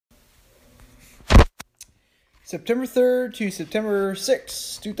September 3rd to September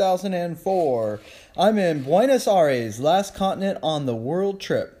 6th, 2004. I'm in Buenos Aires, last continent on the world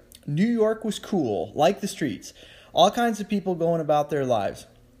trip. New York was cool, like the streets. All kinds of people going about their lives.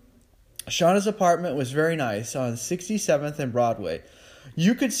 Shauna's apartment was very nice on 67th and Broadway.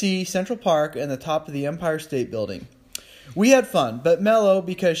 You could see Central Park and the top of the Empire State Building. We had fun, but mellow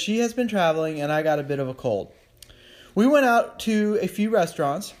because she has been traveling and I got a bit of a cold. We went out to a few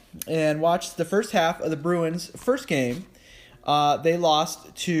restaurants and watched the first half of the Bruins' first game. They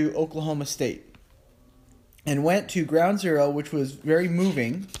lost to Oklahoma State. And went to Ground Zero, which was very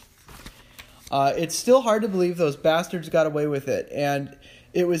moving. It's still hard to believe those bastards got away with it. And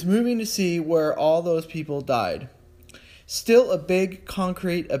it was moving to see where all those people died. Still a big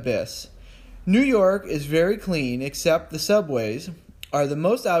concrete abyss. New York is very clean, except the subways are the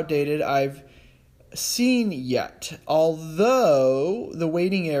most outdated I've seen yet, although the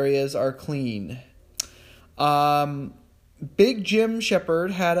waiting areas are clean. Big Jim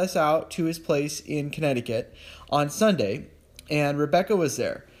Shepard had us out to his place in Connecticut on Sunday, and Rebecca was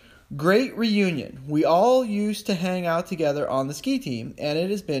there. Great reunion. We all used to hang out together on the ski team, and it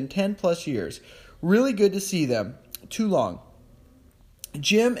has been 10 plus years. Really good to see them. Too long.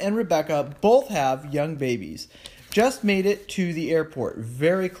 Jim and Rebecca both have young babies. Just made it to the airport.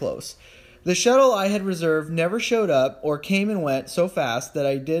 Very close. The shuttle I had reserved never showed up or came and went so fast that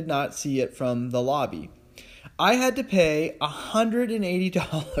I did not see it from the lobby. I had to pay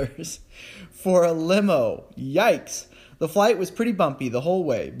 $180 for a limo. Yikes. The flight was pretty bumpy the whole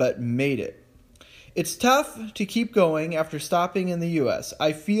way, but made it. It's tough to keep going after stopping in the U.S.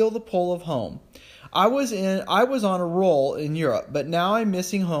 I feel the pull of home. I was on a roll in Europe, but now I'm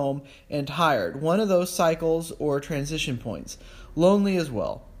missing home and tired. One of those cycles or transition points. Lonely as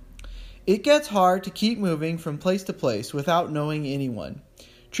well. It gets hard to keep moving from place to place without knowing anyone.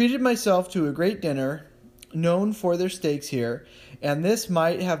 Treated myself to a great dinner, known for their steaks here, and this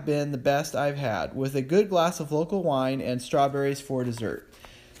might have been the best I've had, with a good glass of local wine and strawberries for dessert.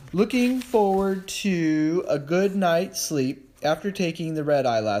 Looking forward to a good night's sleep after taking the red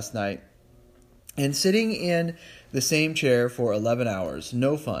eye last night, and sitting in the same chair for 11 hours.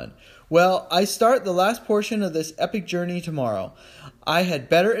 No fun. Well, I start the last portion of this epic journey tomorrow. I had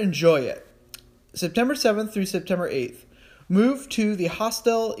better enjoy it. September 7th through September 8th. Moved to the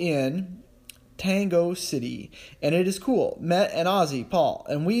Hostel Inn, Tango City, and it is cool. Met an Aussie, Paul,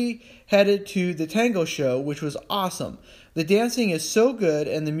 and we headed to the tango show, which was awesome. The dancing is so good,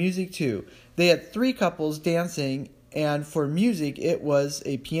 and the music too. They had 3 couples dancing, and for music it was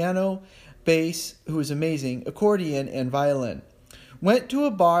a piano, bass, who was amazing, accordion, and violin. Went to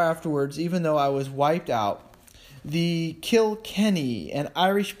a bar afterwards, even though I was wiped out. The Kilkenny, an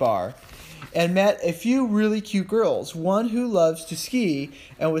Irish bar, and met a few really cute girls. One who loves to ski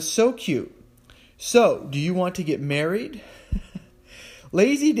and was so cute. So, do you want to get married?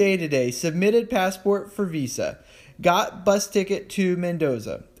 Lazy day today. Submitted passport for visa. Got bus ticket to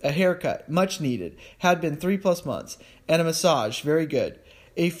Mendoza. A haircut, much needed. Had been 3+ months. And a massage, very good.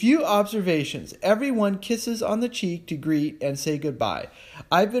 A few observations. Everyone kisses on the cheek to greet and say goodbye.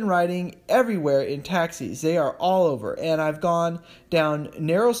 I've been riding everywhere in taxis. They are all over. And I've gone down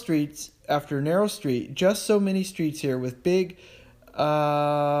narrow streets after narrow street. Just so many streets here with big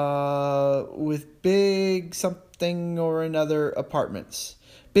something or another apartments.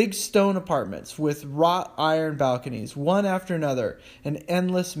 Big stone apartments with wrought iron balconies. One after another. An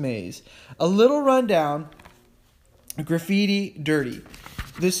endless maze. A little rundown. Graffiti, dirty.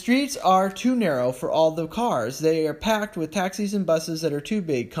 The streets are too narrow for all the cars. They are packed with taxis and buses that are too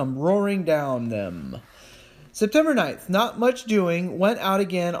big, come roaring down them. September 9th, not much doing. Went out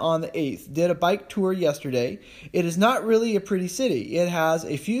again on the 8th. Did a bike tour yesterday. It is not really a pretty city. It has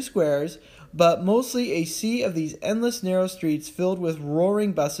a few squares, but mostly a sea of these endless narrow streets filled with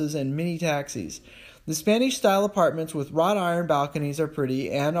roaring buses and mini taxis. The Spanish-style apartments with wrought iron balconies are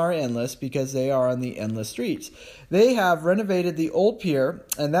pretty and are endless because they are on the endless streets. They have renovated the old pier,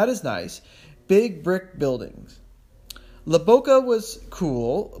 and that is nice. Big brick buildings. La Boca was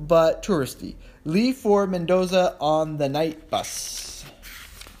cool, but touristy. Leave for Mendoza on the night bus.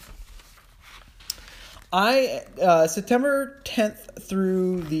 September 10th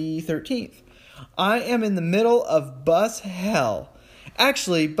through the 13th. I am in the middle of bus hell.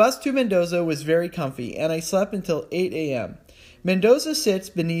 Actually, bus to Mendoza was very comfy, and I slept until 8 a.m. Mendoza sits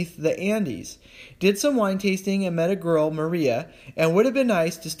beneath the Andes. Did some wine tasting and met a girl, Maria, and would have been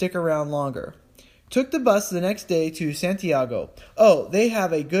nice to stick around longer. Took the bus the next day to Santiago. Oh, they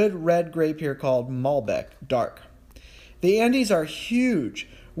have a good red grape here called Malbec, dark. The Andes are huge.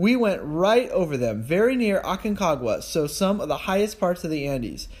 We went right over them, very near Aconcagua, so some of the highest parts of the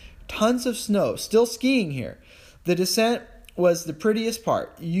Andes. tons of snow, still skiing here. The descent was the prettiest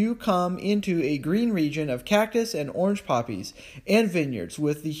part. You come into a green region of cactus and orange poppies and vineyards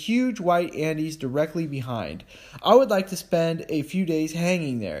with the huge white Andes directly behind. I would like to spend a few days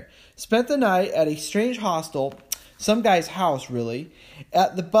hanging there. Spent the night at a strange hostel, some guy's house really,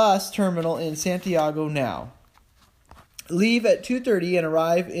 at the bus terminal in Santiago now. Leave at 2:30 and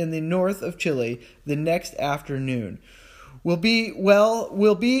arrive in the north of Chile the next afternoon. Will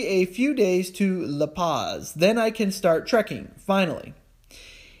be a few days to La Paz. Then I can start trekking, finally.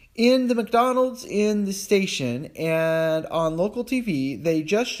 In the McDonald's in the station and on local TV, they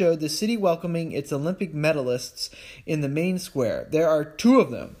just showed the city welcoming its Olympic medalists in the main square. There are 2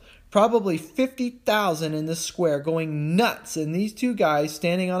 of them, probably 50,000 in the square going nuts, and these 2 guys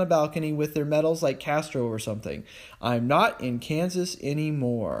standing on a balcony with their medals like Castro or something. I'm not in Kansas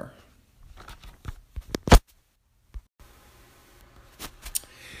anymore.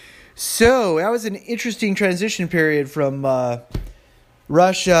 So that was an interesting transition period from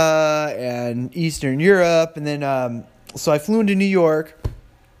Russia and Eastern Europe. And then so I flew into New York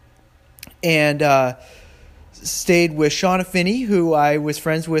and stayed with Shauna Finney, who I was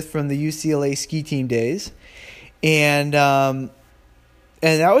friends with from the UCLA ski team days. And that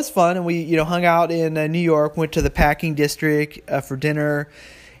was fun. And we hung out in New York, went to the Packing District for dinner,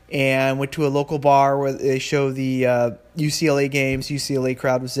 and went to a local bar where they show the UCLA games. UCLA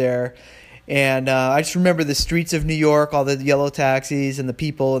crowd was there. And I just remember the streets of New York, all the yellow taxis and the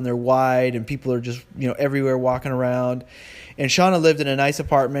people, and they're wide, and people are just, everywhere walking around. And Shauna lived in a nice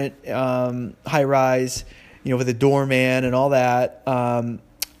apartment, high rise, with a doorman and all that.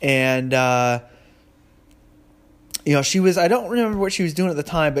 She was, I don't remember what she was doing at the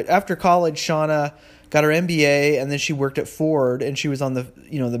time, but after college, Shauna got her MBA, and then she worked at Ford, and she was on the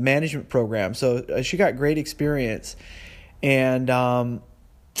the management program. So she got great experience, and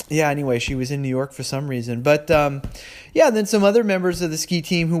anyway, she was in New York for some reason. But and then some other members of the ski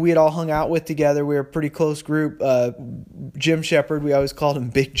team who we had all hung out with together. We were a pretty close group. Jim Shepard, we always called him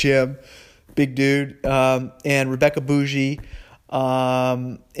Big Jim, big dude, and Rebecca Bougie.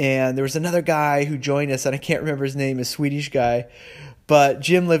 And there was another guy who joined us, and I can't remember his name, a Swedish guy. But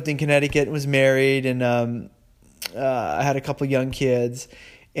Jim lived in Connecticut and was married, and I had a couple young kids,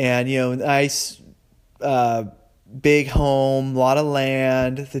 and nice big home, a lot of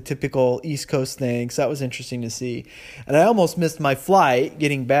land, the typical East Coast thing. So that was interesting to see. And I almost missed my flight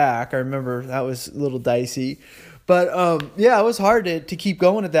getting back. I remember that was a little dicey. But it was hard to keep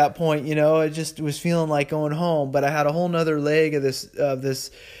going at that point. I just was feeling like going home. But I had a whole nother leg of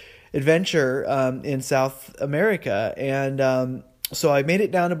this adventure in South America, and so I made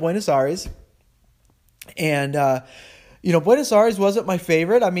it down to Buenos Aires, and Buenos Aires wasn't my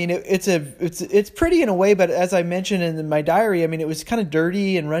favorite. I mean, it's pretty in a way, but as I mentioned in my diary, I mean, it was kind of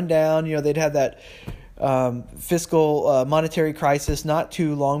dirty and run down. They'd had that fiscal monetary crisis not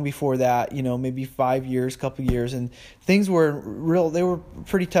too long before that. Maybe 5 years, couple years, and things were they were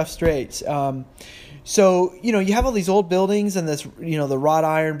pretty tough straits. So, you have all these old buildings and this, the wrought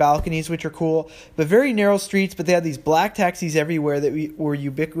iron balconies, which are cool, but very narrow streets. But they had these black taxis everywhere that were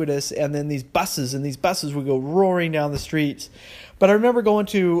ubiquitous, and then these buses, and these buses would go roaring down the streets. But I remember going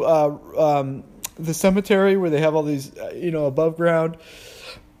to the cemetery where they have all these, above ground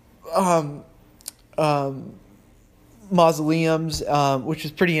mausoleums, which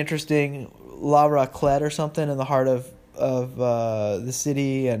is pretty interesting. La Raclette or something in the heart of the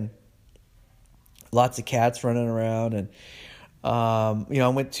city, and lots of cats running around. And I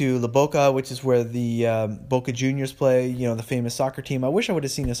went to La Boca, which is where the Boca Juniors play, the famous soccer team. I wish I would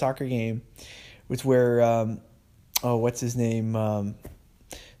have seen a soccer game. It's where what's his name,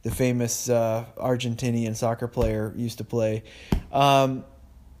 the famous Argentinian soccer player used to play.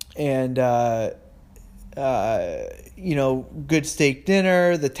 Good steak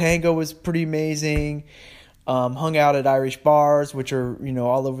dinner. The tango was pretty amazing. Hung out at Irish bars, which are,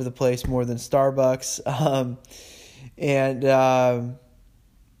 all over the place, more than Starbucks.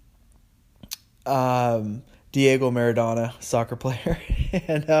 Diego Maradona, soccer player.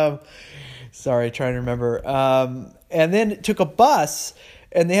 And sorry, trying to remember. And then took a bus,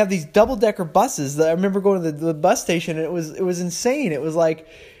 and they have these double-decker buses. I remember going to the bus station, and it was insane. It was like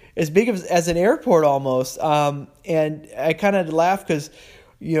as big as an airport almost. And I kind of laughed because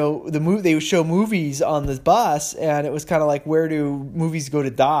they would show movies on this bus, and it was kind of like, where do movies go to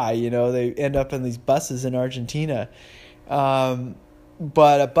die? They end up in these buses in Argentina.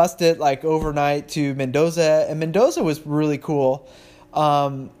 But I bussed it like overnight to Mendoza, and Mendoza was really cool.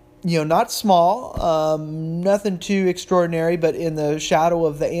 Not small, nothing too extraordinary, but in the shadow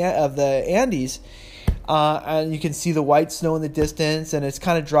of the Andes. And you can see the white snow in the distance, and it's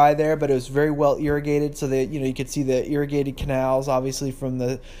kind of dry there, but it was very well irrigated, so that you could see the irrigated canals, obviously from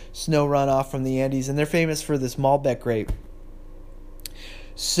the snow runoff from the Andes, and they're famous for this Malbec grape.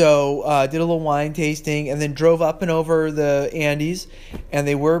 So did a little wine tasting, and then drove up and over the Andes, and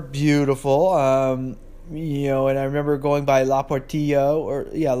they were beautiful. And I remember going by La Portillo,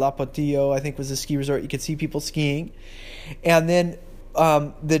 I think was a ski resort. You could see people skiing, and then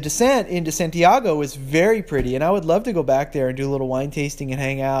the descent into Santiago was very pretty, and I would love to go back there and do a little wine tasting and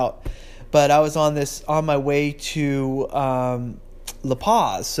hang out. But I was on my way to La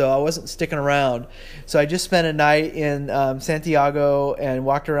Paz, so I wasn't sticking around. So I just spent a night in Santiago and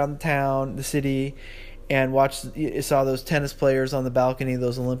walked around the town, the city, and saw those tennis players on the balcony,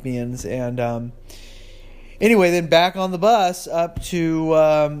 those Olympians. And anyway, then back on the bus up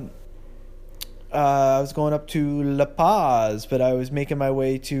to I was going up to La Paz, but I was making my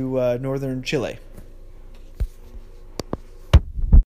way to northern Chile.